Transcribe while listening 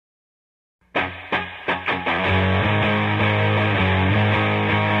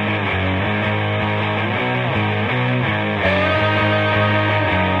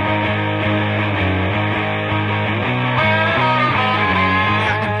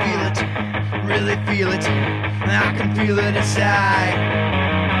really feel it. I can feel it inside.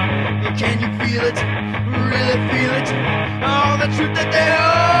 Can you feel it? Really feel it? All the truth that they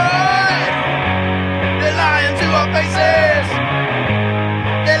hide. They're lying to our faces.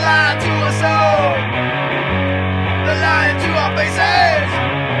 They're lying to us all. They're lying to our faces.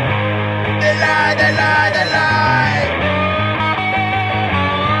 They lie, they lie, they lie.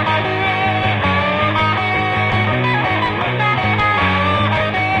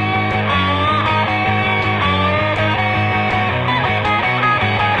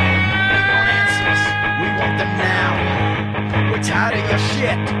 Tired of your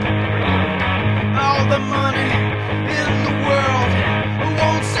shit. All the money in the world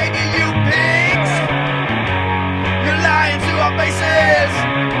won't save you, you pigs. You're lying to our faces.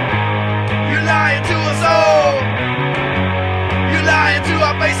 You're lying to us all. You're lying to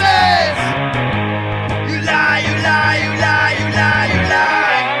our faces. You lie, you lie, you lie, you lie, you lie.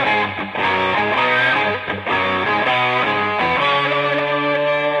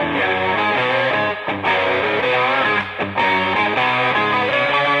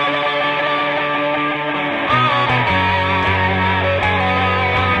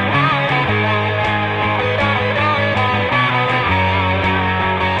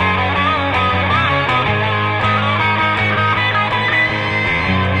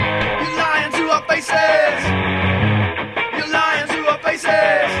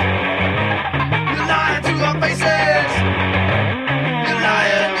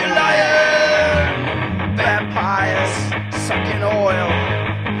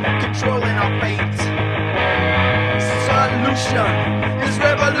 Controlling our fate. Solution is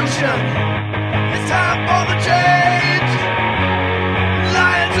revolution.